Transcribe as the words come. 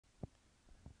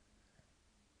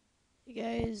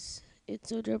Hey guys,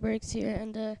 it's Breaks here,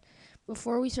 and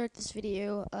before we start this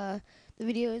video, the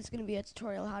video is going to be a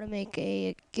tutorial how to make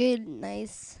a good,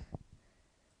 nice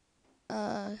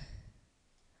uh,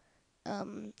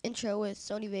 intro with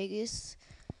Sony Vegas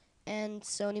and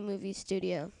Sony Movie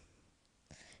Studio.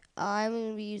 I'm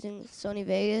going to be using Sony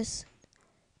Vegas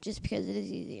just because it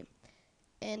is easy.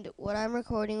 And what I'm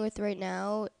recording with right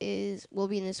now will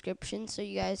be in the description, so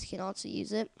you guys can also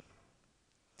use it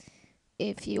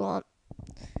if you want.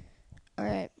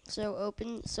 Alright, so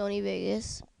open Sony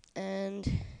Vegas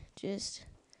and just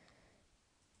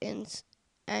and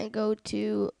go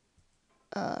to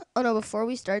oh no, before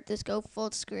we start this, go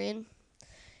full screen.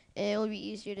 It'll be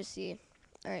easier to see.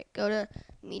 Alright, go to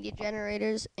media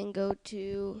generators and go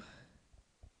to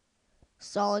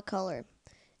solid color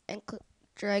and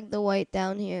drag the white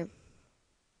down here.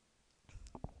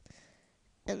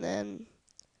 And then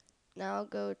now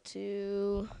go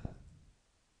to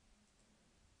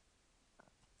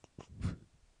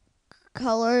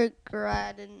color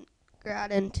gradient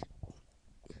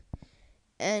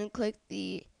and click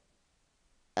the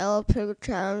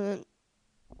elliptical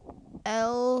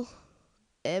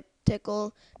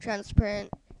transparent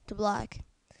to black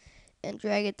and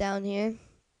drag it down here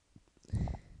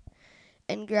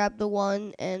and grab the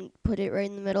 1 and put it right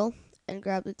in the middle and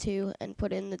grab the 2 and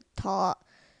put it in the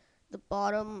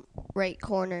bottom right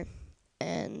corner,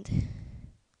 and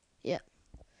yeah,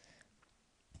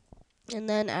 and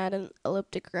then add an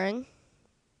elliptic ring.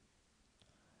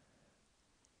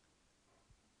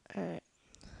 Alright,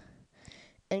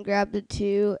 and grab the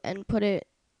 2 and put it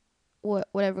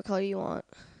whatever color you want.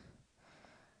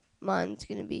 Mine's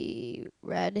gonna be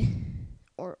red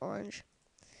or orange.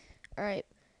 Alright,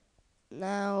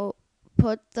 now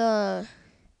put the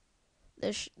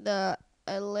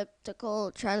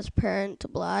elliptical transparent to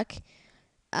black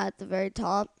at the very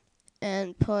top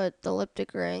and put the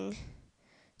elliptic ring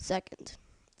second.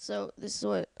 So this is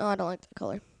what, oh, I don't like that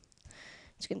color.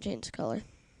 It's gonna change the color.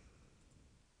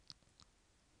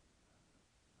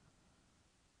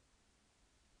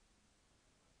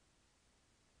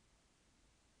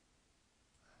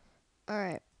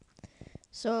 Alright,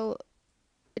 so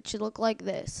it should look like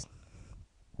this.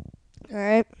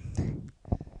 Alright,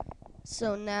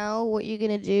 so now what you're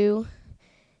gonna do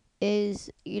is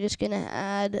you're just gonna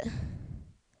add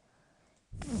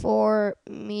for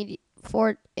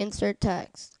insert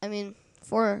text.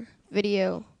 For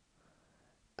video.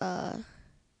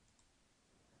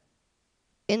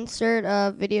 Insert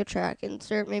a video track.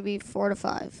 Insert maybe 4 to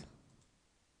 5.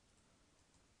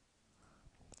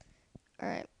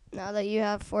 Alright, now that you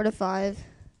have 4 to 5,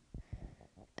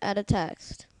 add a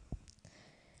text.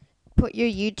 Put your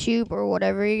YouTube or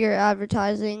whatever you're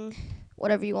advertising,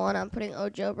 whatever you want. I'm putting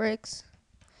Jailbreaks.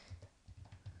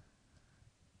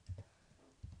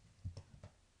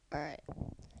 Alright.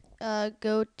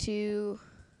 Go to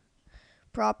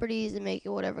properties and make it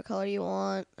whatever color you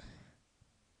want.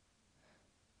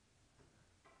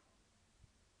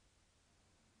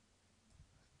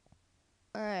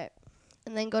 Alright.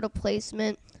 And then go to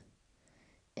placement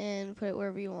and put it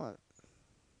wherever you want.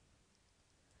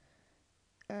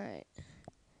 Alright.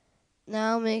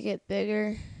 Now make it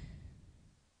bigger.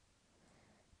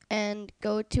 And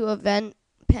go to event,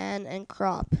 pan, and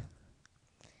crop.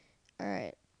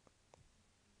 Alright.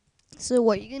 So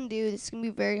what you can do, this can be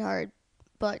very hard,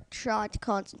 but try to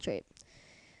concentrate.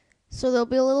 So there'll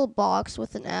be a little box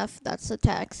with an F, that's the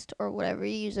text, or whatever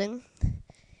you're using.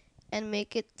 And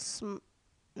make it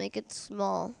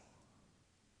small.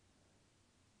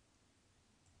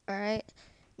 Alright.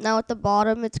 Now at the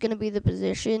bottom, it's going to be the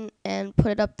position, and put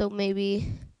it up to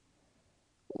maybe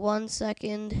 1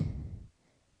 second,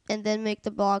 and then make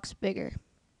the box bigger.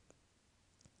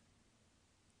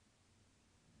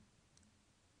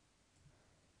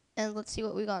 And let's see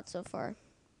what we got so far.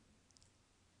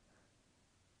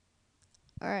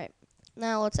 Alright,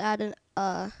 now let's add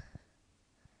a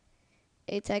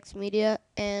text media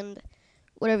and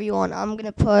whatever you want. I'm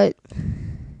gonna put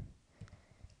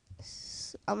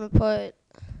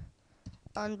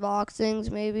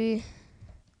unboxings maybe,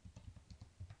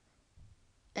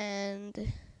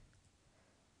 and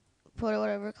put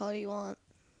whatever color you want.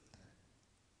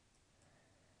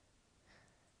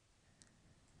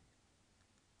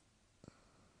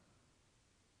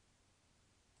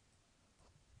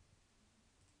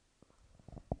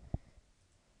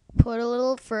 Put a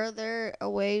little further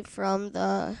away from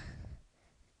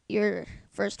your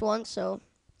first one, so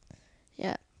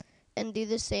yeah. And do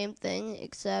the same thing,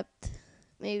 except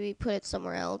maybe put it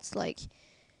somewhere else, like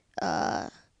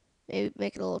maybe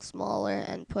make it a little smaller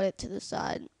and put it to the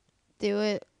side. Do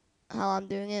it how I'm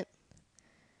doing it.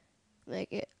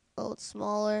 Make it a little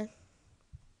smaller,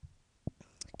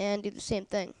 and do the same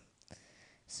thing.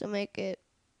 So make it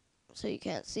so you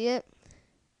can't see it.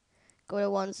 Go to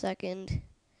 1 second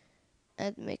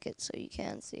and make it so you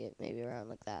can see it, maybe around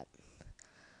like that.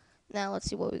 Now let's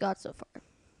see what we got so far.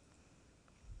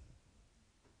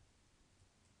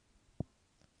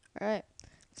 Alright,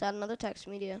 let's add another text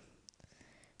media.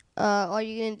 All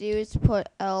you're going to do is put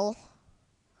L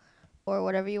or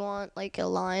whatever you want, like a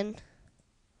line,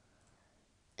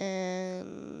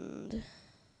 and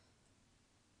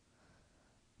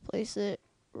place it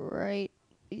right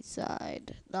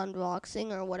beside the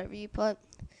unboxing or whatever you put.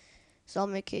 So I'll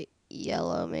make it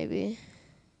yellow maybe.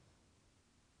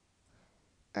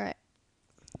 Alright,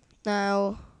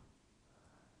 now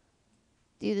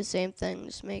do the same thing,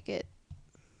 just make it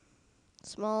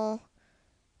small,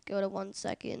 go to 1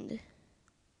 second,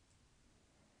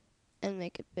 and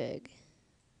make it big.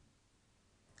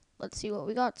 Let's see what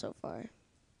we got so far.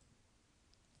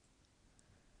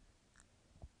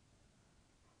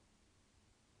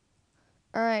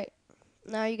 Alright,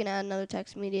 now you can add another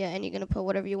text media and you're going to put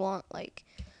whatever you want, like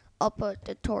I'll put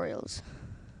tutorials.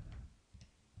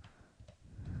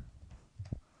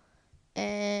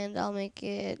 And I'll make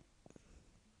it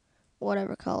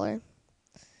whatever color.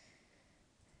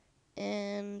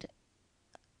 And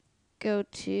go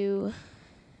to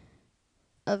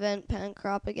event pan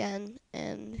crop again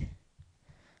and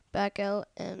back out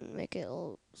and make it a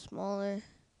little smaller.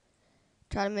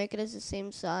 Try to make it as the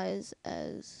same size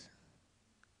as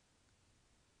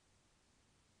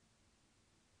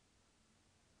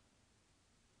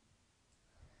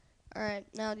Alright,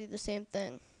 now do the same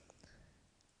thing.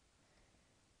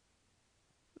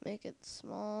 Make it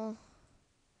small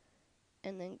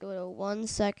and then go to 1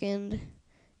 second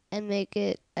and make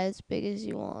it as big as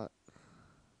you want.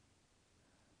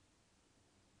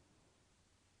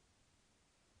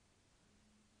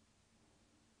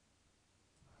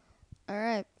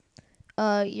 Alright,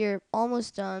 you're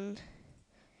almost done.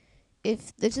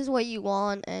 If this is what you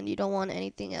want and you don't want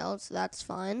anything else, that's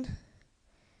fine.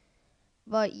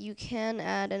 But you can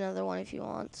add another one if you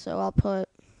want. So I'll put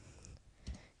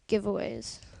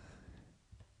giveaways.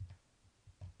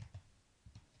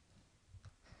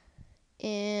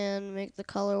 And make the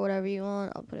color whatever you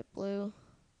want. I'll put it blue.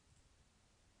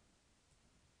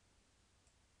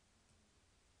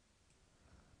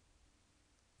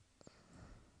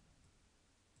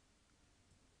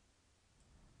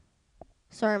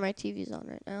 Sorry, my TV's on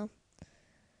right now.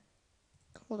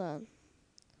 Hold on.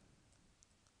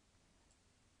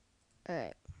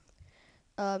 Alright.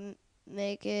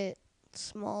 Make it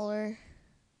smaller.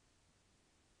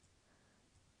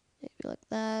 Maybe like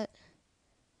that.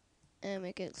 And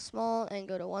make it small and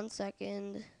go to 1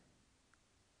 second.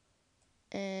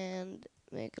 And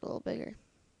make it a little bigger.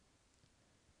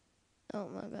 Oh,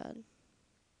 my bad.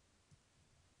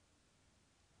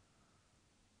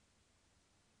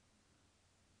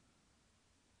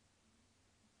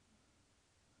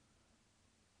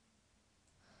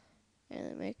 And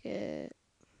then make it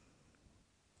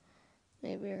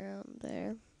maybe around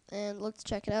there. And let's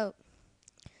check it out.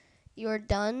 You are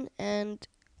done, and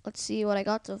let's see what I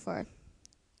got so far.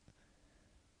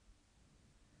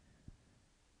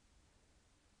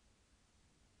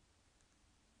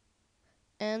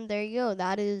 And there you go.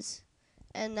 That is,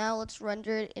 and now let's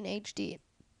render it in HD.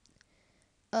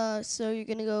 So you're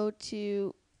gonna go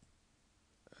to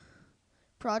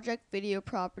Project Video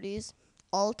Properties,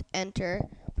 Alt Enter,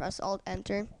 press Alt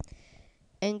Enter,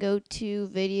 and go to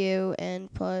Video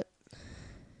and put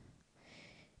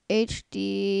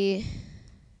HD.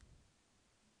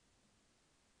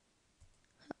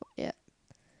 Yeah.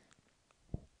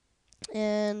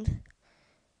 And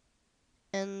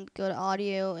go to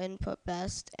Audio and put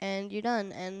Best, and you're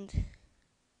done. And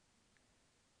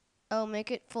oh, make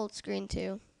it full screen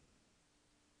too.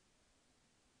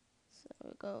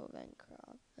 So go event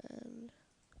crop and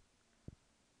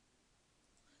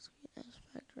screen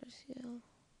aspect ratio.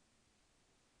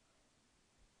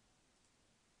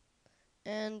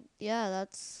 And yeah,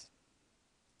 that's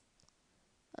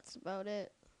about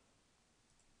it.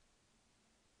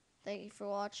 Thank you for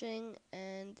watching,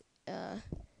 and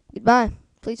goodbye.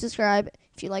 Please subscribe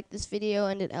if you like this video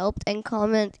and it helped, and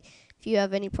comment if you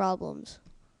have any problems.